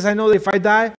 Because I know that if I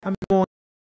die, I'm going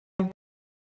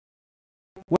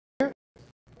where?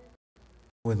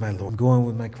 With my Lord. I'm going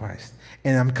with my Christ.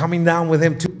 And I'm coming down with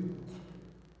Him too.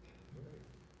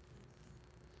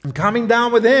 I'm coming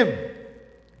down with Him.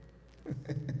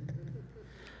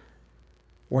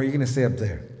 Or are you going to stay up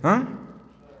there? Huh?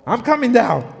 I'm coming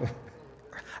down.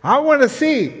 I want to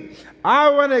see. I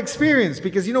want to experience.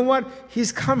 Because you know what?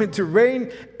 He's coming to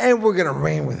reign, and we're going to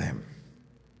reign with Him.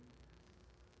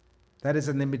 That is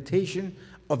an invitation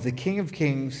of the King of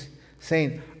Kings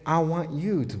saying, I want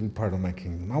you to be part of my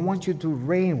kingdom. I want you to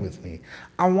reign with me.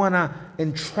 I want to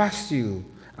entrust you.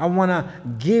 I want to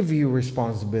give you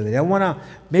responsibility. I want to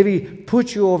maybe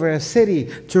put you over a city,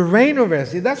 to reign over a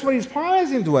city. That's what He's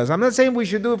promising to us. I'm not saying we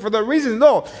should do it for that reason.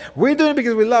 No, we're doing it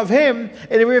because we love Him.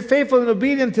 And if we're faithful and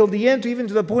obedient till the end, even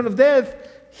to the point of death,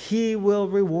 He will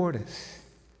reward us.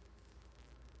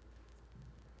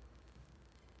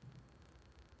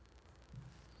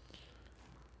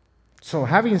 So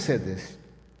having said this,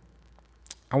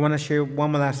 I want to share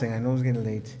one more last thing. I know it's getting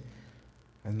late.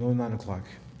 I know 9 o'clock.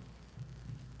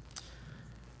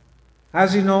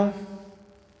 As you know,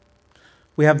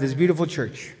 we have this beautiful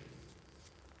church.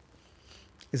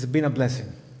 It's been a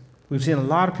blessing. We've seen a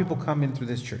lot of people come in through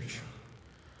this church.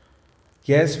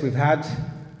 Yes, we've had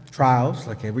trials,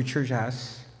 like every church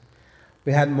has.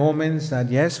 We had moments that,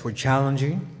 yes, were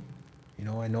challenging. You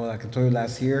know, I know, like I told you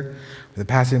last year, the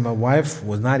passing of my wife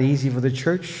was not easy for the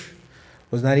church.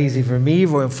 Was not easy for me,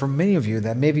 or for many of you,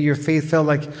 that maybe your faith felt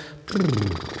like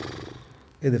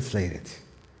it deflated.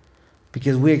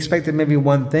 Because we expected maybe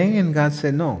one thing, and God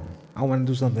said, no, I want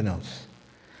to do something else.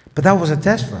 But that was a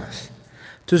test for us,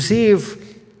 to see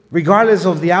if, regardless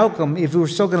of the outcome, if we were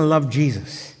still going to love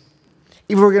Jesus,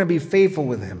 if we were going to be faithful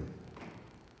with Him.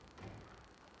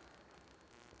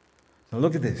 Now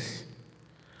look at this.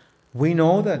 We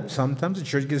know that sometimes the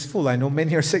church gets full. I know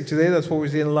many are sick today. That's why we're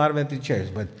seeing a lot of empty chairs.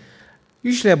 But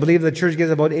usually I believe the church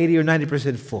gets about 80 or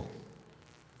 90% full.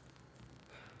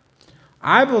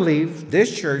 I believe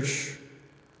this church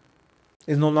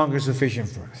is no longer sufficient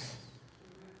for us.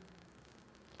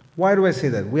 Why do I say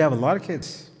that? We have a lot of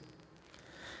kids.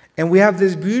 And we have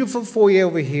this beautiful foyer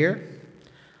over here.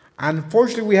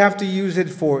 Unfortunately, we have to use it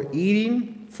for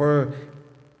eating, for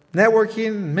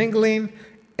networking, mingling.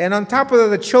 And on top of that,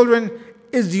 the children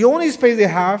is the only space they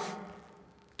have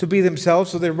to be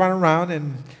themselves. So they run around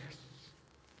and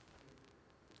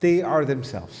they are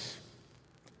themselves.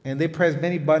 And they press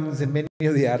many buttons than many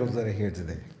of the adults that are here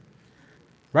today.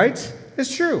 Right?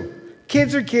 It's true.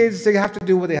 Kids are kids. They have to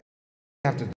do what they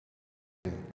have to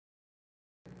do.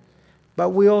 But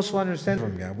we also understand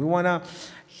from God. We want to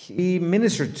be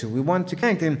ministered to. We want to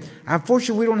connect. And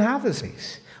unfortunately, we don't have the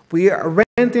space. We are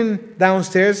renting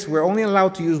downstairs. We're only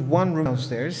allowed to use one room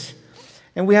downstairs.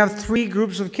 And we have 3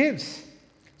 groups of kids.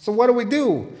 So what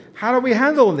do? How do we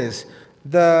handle this?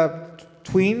 The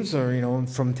tweens, or, you know,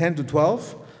 from 10 to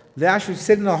 12, they actually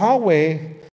sit in the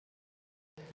hallway,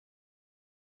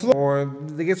 or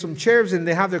they get some chairs and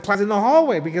they have their class in the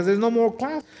hallway because there's no more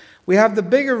class. We have the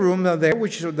bigger room there,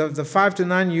 which is the 5 to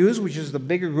 9 use, which is the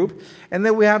bigger group. And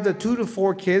then we have the 2 to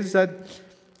 4 kids that,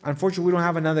 unfortunately, we don't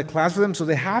have another class for them, so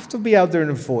they have to be out there in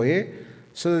the foyer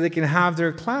so that they can have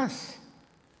their class,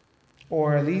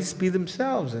 or at least be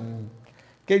themselves and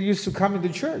get used to coming to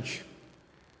church.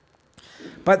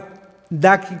 But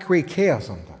that can create chaos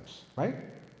sometimes, right?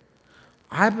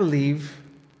 I believe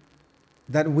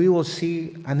that we will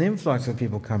see an influx of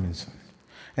people coming soon.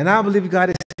 And I believe God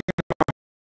is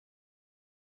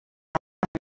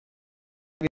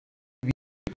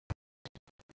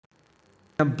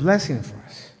a blessing for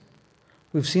us.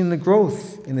 We've seen the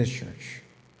growth in this church.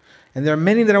 And there are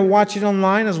many that are watching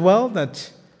online as well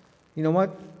that, you know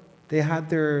what, they had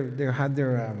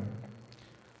their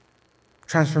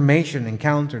transformation,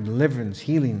 encounter, deliverance,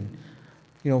 healing,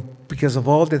 you know, because of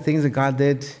all the things that God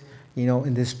did, you know,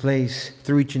 in this place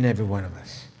through each and every one of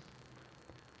us.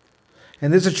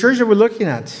 And there's a church that we're looking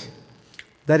at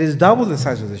that is double the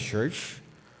size of this church.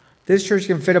 This church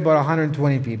can fit about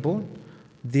 120 people.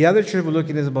 The other church we're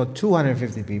looking at is about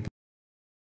 250 people.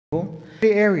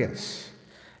 3 areas.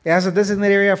 It has a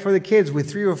designated area for the kids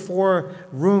with 3 or 4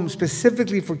 rooms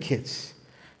specifically for kids.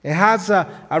 It has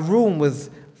a room with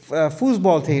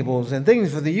foosball tables and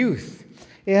things for the youth.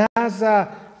 It has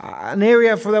an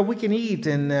area for that we can eat,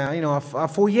 and you know, a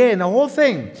foyer and the whole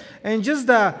thing. And just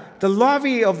the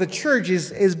lobby of the church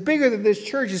is bigger than this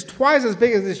church. It's twice as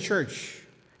big as this church.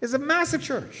 It's a massive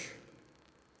church.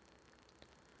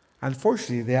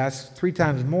 Unfortunately, they ask 3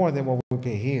 times more than what we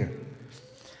pay here.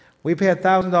 We pay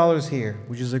 $1,000 here,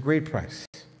 which is a great price.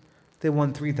 They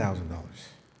want $3,000.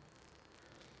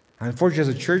 Unfortunately,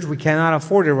 as a church, we cannot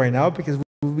afford it right now because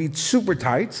we'll be super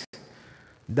tight,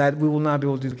 that we will not be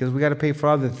able to do because we got to pay for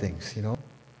other things, you know.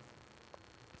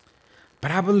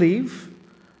 But I believe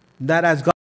that as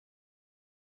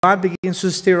God begins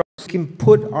to steer us, we can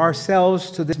put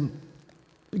ourselves to this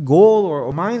goal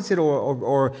or mindset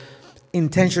or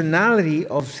intentionality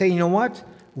of saying, you know what,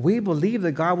 we believe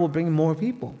that God will bring more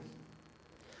people.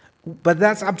 But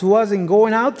that's up to us in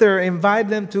going out there, invite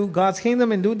them to God's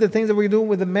kingdom and do the things that we're doing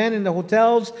with the men in the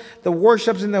hotels, the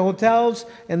workshops in the hotels,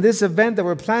 and this event that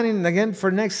we're planning again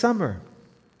for next summer.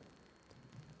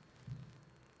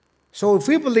 So if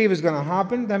we believe it's going to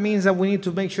happen, that means that we need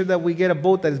to make sure that we get a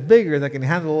boat that is bigger that can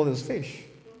handle all this fish.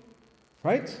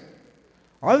 Right?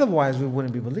 Otherwise, we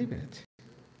wouldn't be believing it.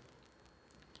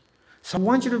 So I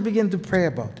want you to begin to pray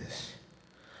about this.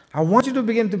 I want you to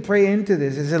begin to pray into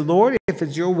this and say, Lord, if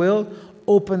it's your will,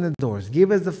 open the doors.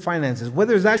 Give us the finances.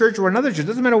 Whether it's that church or another church,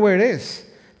 doesn't matter where it is.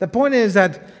 The point is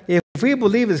that if we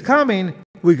believe it's coming,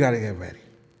 We got to get ready.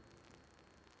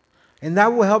 And that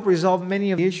will help resolve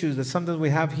many of the issues that sometimes we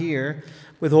have here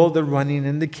with all the running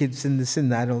and the kids and this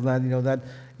and that, all that, that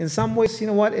in some ways, you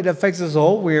know what, it affects us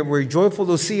all. We're joyful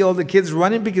to see all the kids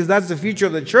running because that's the future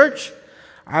of the church.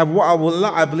 I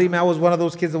believe I was one of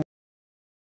those kids at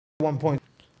one point.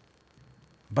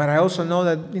 But I also know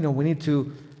that, we need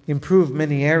to improve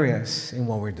many areas in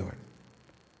what we're doing.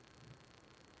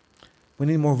 We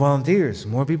need more volunteers,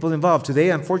 more people involved. Today,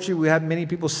 unfortunately, we had many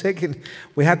people sick, and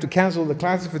we had to cancel the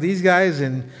classes for these guys,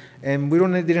 and we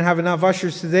didn't have enough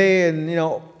ushers today, and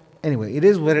anyway, it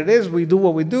is what it is. We do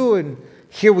what we do, and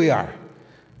here we are.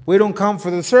 We don't come for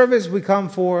the service; we come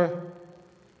for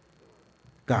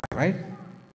God, right?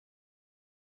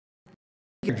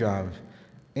 Your job,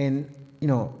 and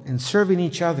and serving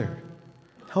each other,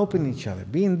 helping each other,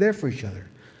 being there for each other.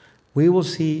 We will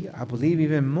see, I believe,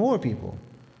 even more people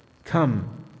come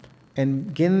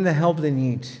and getting the help they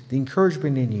need, the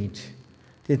encouragement they need,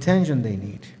 the attention they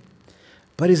need.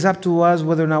 But it's up to us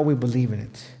whether or not we believe in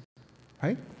it,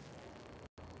 right?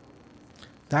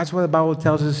 That's what the Bible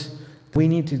tells us we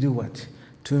need to do what?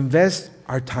 To invest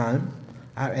our time,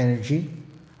 our energy,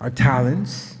 our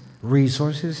talents,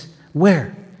 resources.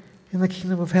 Where? In the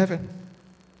kingdom of heaven.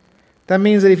 That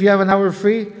means that if you have an hour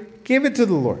free, give it to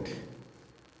the Lord.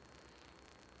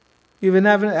 You even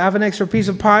have an extra piece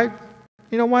of pie.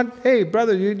 You know what? Hey,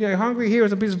 brother, you're hungry?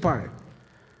 Here's a piece of pie.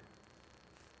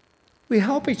 We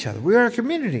help each other. We are a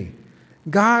community.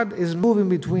 God is moving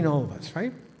between all of us,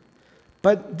 right?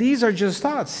 But these are just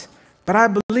thoughts. But I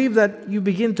believe that you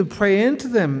begin to pray into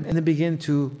them and they begin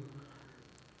to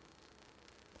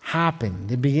happen.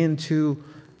 They begin to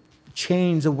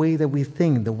change the way that we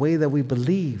think, the way that we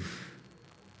believe.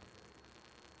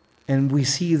 And we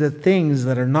see the things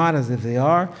that are not as if they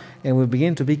are, and we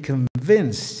begin to be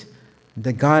convinced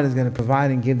that God is going to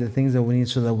provide and give the things that we need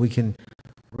so that we can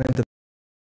rent a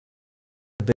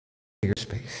bigger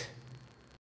space.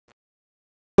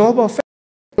 It's all about faith.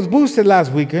 It was boosted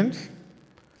last weekend.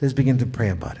 Let's begin to pray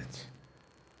about it.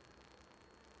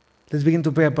 Let's begin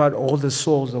to pray about all the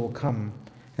souls that will come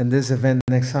in this event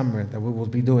next summer that we will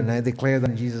be doing. And I declare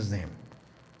that in Jesus' name.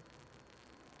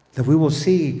 That we will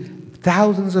see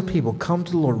thousands of people come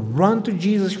to the Lord, run to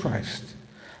Jesus Christ,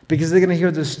 because they're going to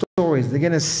hear the stories. They're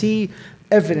going to see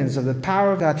evidence of the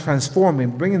power of God transforming,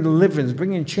 bringing deliverance,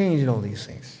 bringing change, and all these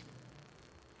things.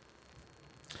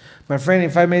 My friend,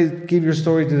 if I may give your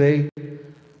story today,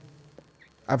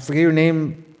 I forget your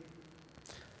name.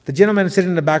 The gentleman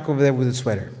sitting in the back over there with a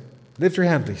sweater. Lift your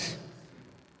hand, please.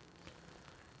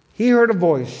 He heard a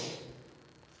voice,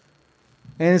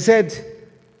 and it said,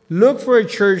 look for a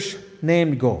church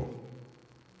named Go.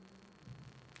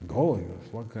 Go?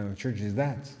 What kind of church is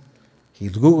that? He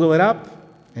Googled it up,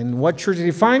 and what church did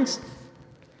he find?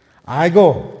 I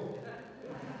Go.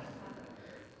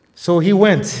 So he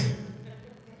went,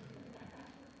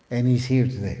 and he's here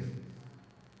today.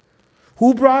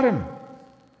 Who brought him?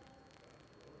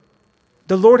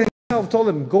 The Lord himself told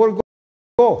him, go.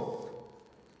 Go.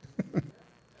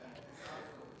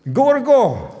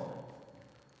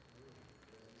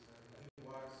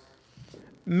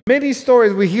 Many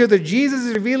stories we hear that Jesus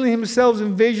is revealing himself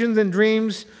in visions and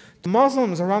dreams to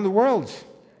Muslims around the world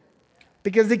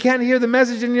because they can't hear the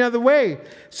message any other way.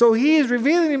 So he is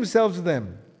revealing himself to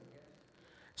them.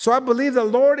 So I believe the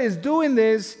Lord is doing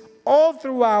this all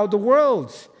throughout the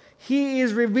world. He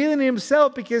is revealing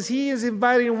himself because he is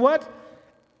inviting what?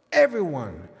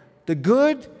 Everyone, the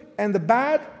good and the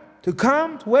bad, to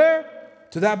come to where?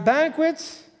 To that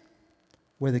banquet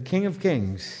where the King of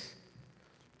Kings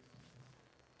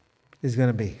is going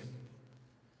to be.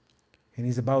 And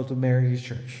he's about to marry his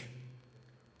church.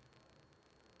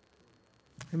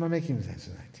 Am I making sense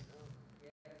tonight?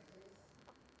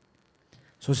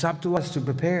 So it's up to us to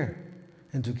prepare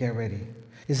and to get ready.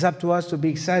 It's up to us to be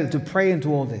excited, to pray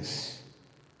into all this.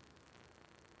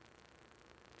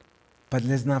 But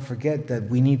let's not forget that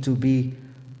we need to be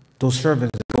those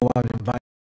servants that go out and invite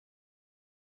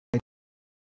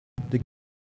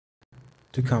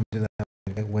to come to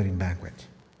that wedding banquet.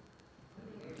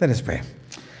 Let us pray.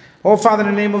 Oh, Father,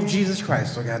 in the name of Jesus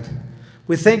Christ, Lord God,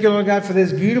 we thank you, Lord God, for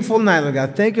this beautiful night, Lord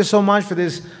God. Thank you so much for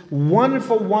this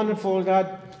wonderful, wonderful, Lord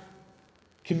God,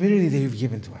 community that you've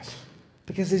given to us.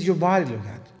 Because it's your body, Lord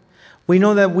God. We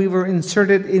know that we were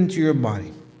inserted into your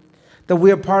body, that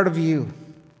we are part of you.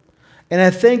 And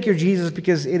I thank you, Jesus,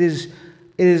 because it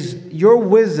is your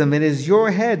wisdom, it is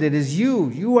your head, it is you.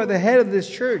 You are the head of this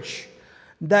church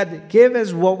that give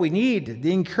us what we need,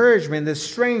 the encouragement, the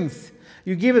strength.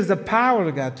 You give us the power,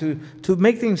 Lord God, to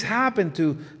make things happen,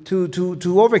 to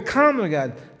overcome, Lord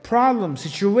God, problems,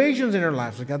 situations in our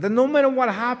lives, Lord God, that no matter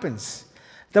what happens,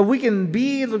 That we can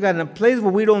be, Lord God, in a place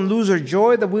where we don't lose our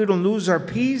joy, that we don't lose our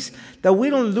peace, that we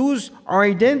don't lose our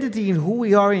identity in who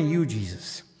we are in you,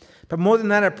 Jesus. But more than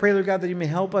that, I pray, Lord God, that you may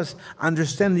help us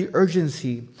understand the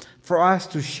urgency for us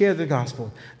to share the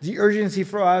gospel. The urgency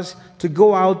for us to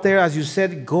go out there, as you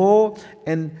said, go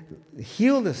and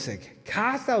heal the sick,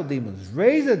 cast out demons,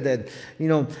 raise the dead,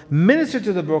 minister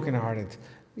to the brokenhearted,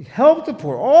 help the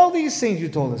poor. All these things you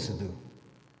told us to do.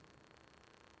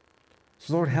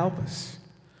 So Lord, help us.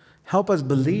 Help us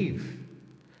believe.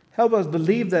 Help us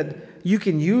believe that you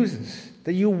can use us,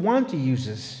 that you want to use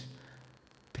us,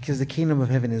 because the kingdom of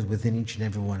heaven is within each and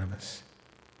every one of us.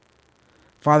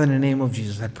 Father, in the name of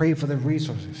Jesus, I pray for the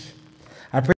resources.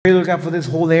 I pray, Lord God, for this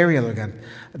whole area, Lord God,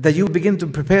 that you begin to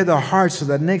prepare the hearts so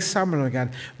that next summer, Lord God,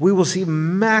 we will see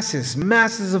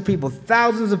masses of people,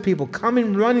 thousands of people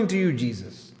coming, running to you,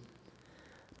 Jesus.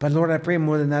 But Lord, I pray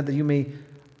more than that, that you may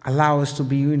allow us to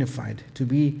be unified, to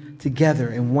be together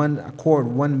in one accord,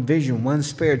 one vision, one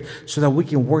spirit, so that we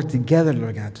can work together,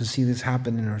 Lord God, to see this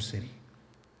happen in our city.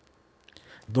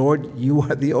 Lord, you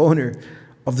are the owner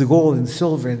of the gold and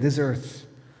silver in this earth,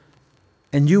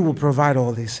 and you will provide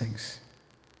all these things.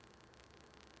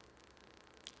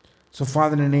 So,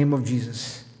 Father, in the name of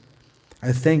Jesus,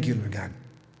 I thank you, Lord God.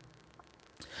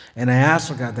 And I ask,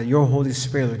 Lord God, that your Holy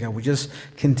Spirit, Lord God, will just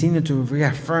continue to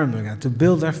reaffirm, Lord God, to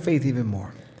build our faith even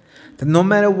more. That no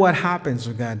matter what happens,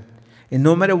 Lord God, and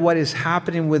no matter what is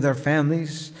happening with our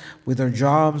families, with our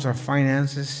jobs, our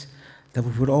finances, that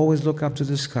we would always look up to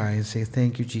the sky and say,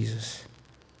 thank you, Jesus,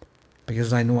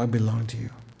 because I know I belong to you.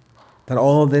 That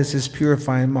all of this is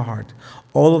purifying my heart.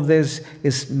 All of this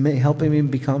is helping me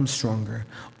become stronger.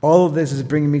 All of this is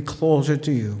bringing me closer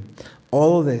to you.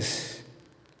 All of this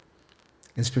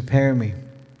is preparing me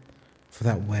for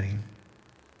that wedding.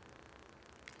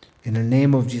 In the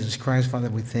name of Jesus Christ, Father,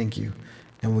 we thank you,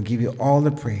 and we'll give you all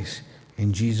the praise.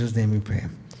 In Jesus' name we pray.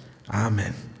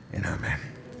 Amen and amen.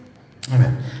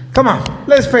 Amen. Come on,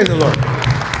 let's praise the Lord.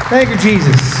 Thank you,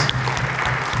 Jesus.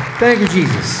 Thank you,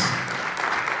 Jesus.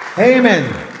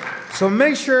 Amen. So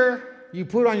make sure you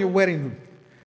put on your wedding